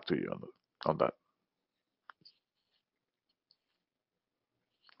and get back to you on that.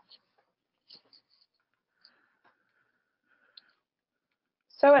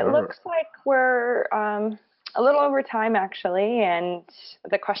 So it looks like we're a little over time actually, and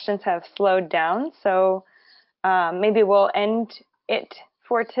the questions have slowed down. So maybe we'll end it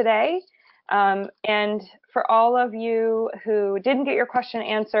for today. And for all of you who didn't get your question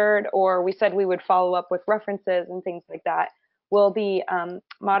answered, or we said we would follow up with references and things like that, we'll be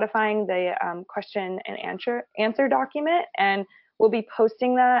modifying the question and answer document, and we'll be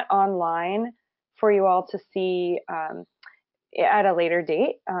posting that online for you all to see at a later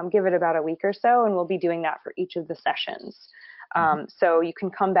date. Give it about a week or so, and we'll be doing that for each of the sessions. So you can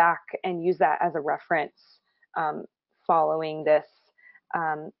come back and use that as a reference following this.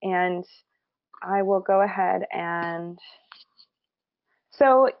 And I will go ahead and,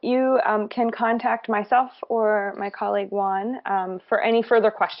 so you can contact myself or my colleague Juan for any further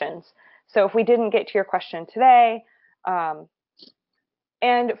questions. So if we didn't get to your question today,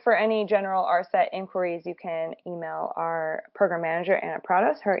 and for any general ARSET inquiries, you can email our program manager, Anna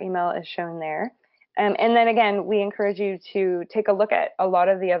Prados. Her email is shown there. And then again, we encourage you to take a look at a lot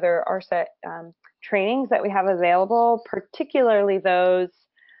of the other ARSET trainings that we have available, particularly those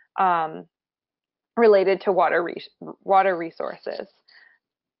related to water resources.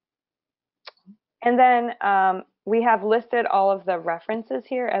 And then we have listed all of the references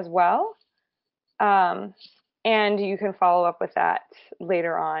here as well. And you can follow up with that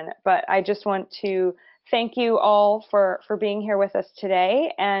later on. But I just want to thank you all for being here with us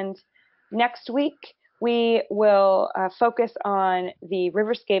today. And next week, we will focus on the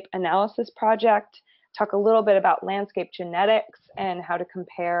Riverscape Analysis Project, talk a little bit about landscape genetics and how to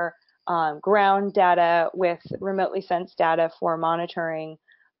compare ground data with remotely sensed data for monitoring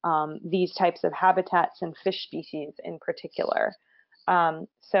these types of habitats and fish species in particular.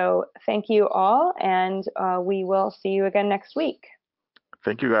 So thank you all, and we will see you again next week.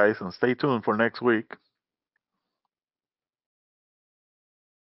 Thank you guys, and stay tuned for next week.